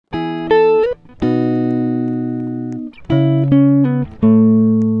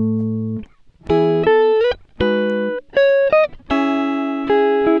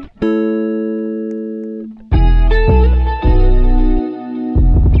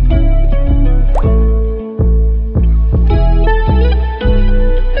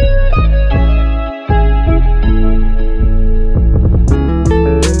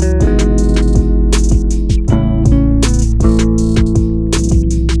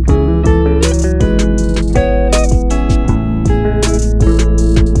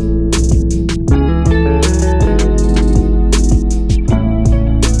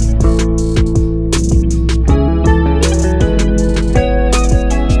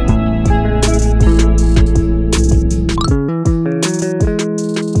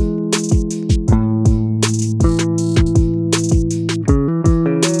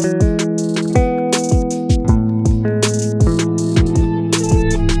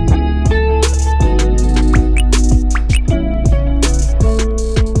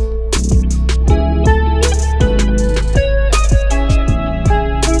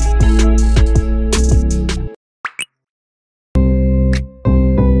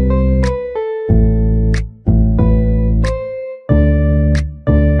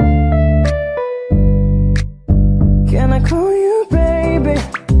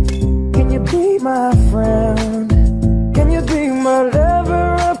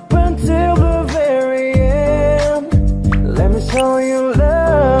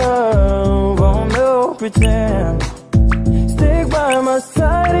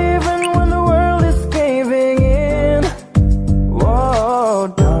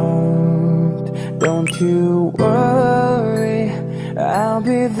you worry, I'll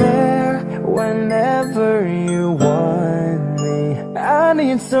be there whenever you want me. I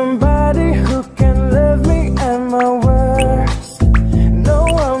need somebody who can love me at my worst. No,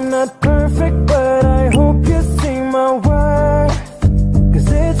 I'm not perfect, but I hope you see my worth.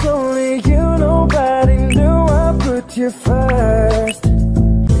 'Cause it's only you, nobody knew I put you first.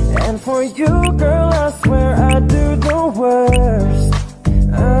 And for you, girl, I swear I do the worst.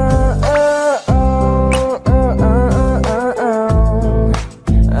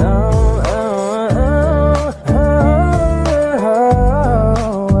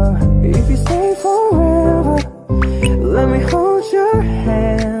 If you stay forever, let me hold your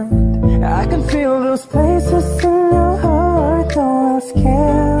hand. I can feel those places in your heart, no else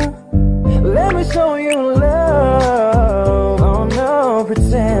can. Let me show you love, oh no,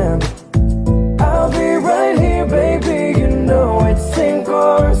 pretend. I'll be right here, baby, you know it's sink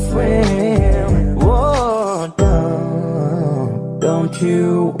or swim. Whoa, don't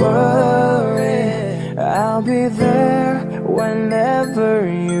you worry, I'll be there whenever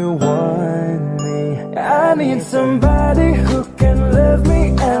you want me. I need somebody who can love me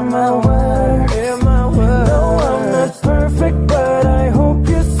at my word. No, I'm not perfect, but I hope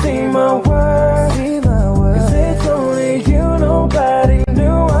you see my worth. 'Cause it's only you, nobody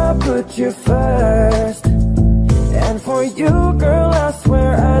knew I put you first. And for you, girl, I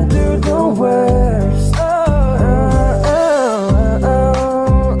swear I do the worst.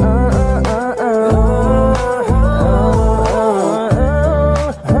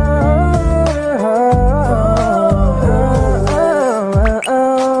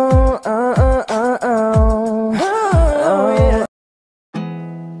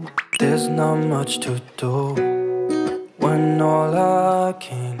 There's not much to do when all I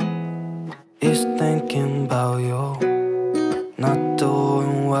can is thinking about you. Not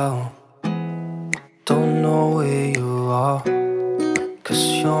doing well, don't know where you are, 'cause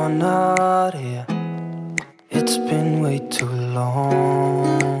you're not here. It's been way too long.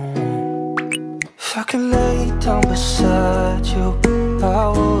 If I could lay down beside you, I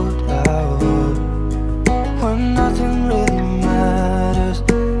would. When nothing really matters,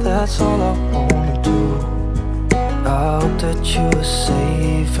 that's all I wanna do. I hope that you are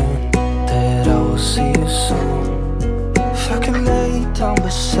safe and that I will see you soon. If I could lay down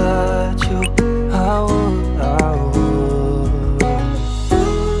beside you, I would.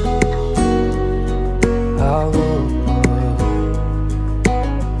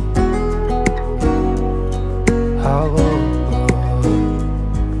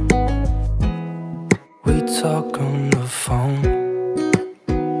 We talk on the phone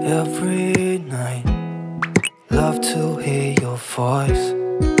every night. Love to hear your voice,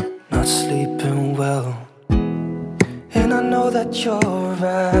 not sleeping well. And I know that you're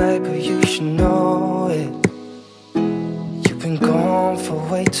right, but you should know it. You've been gone for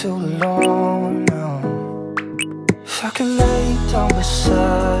way too long now. If I could lay down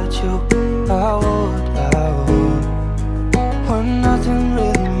beside you, I would. When nothing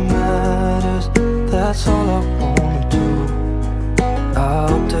really matters, that's all I wanna do. I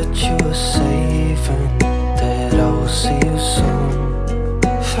hope that you are safe and that I will see you soon.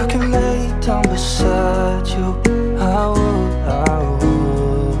 If I can lay down beside you, I would.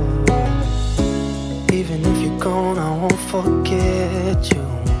 Even if you're gone, I won't forget you.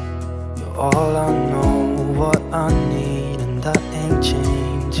 You're all I know, what I need, and that ain't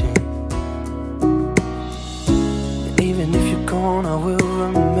changing. And even if you're gone, I will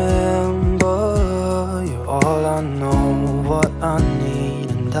remember. You're all I know, what I need,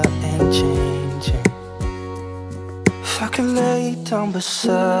 and that ain't changing. If I could lay down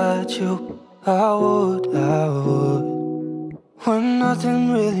beside you, I would. When nothing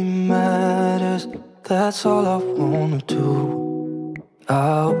really matters, that's all I wanna do. I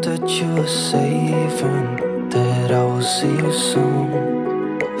hope that you are safe and that I will see you soon.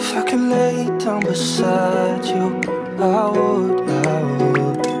 If I could lay down beside you, I would.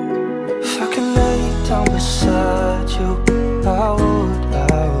 If I could lay down beside you, I would.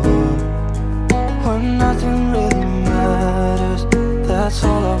 When nothing really matters, that's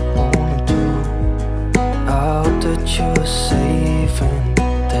all I wanna do. I hope that you are safe and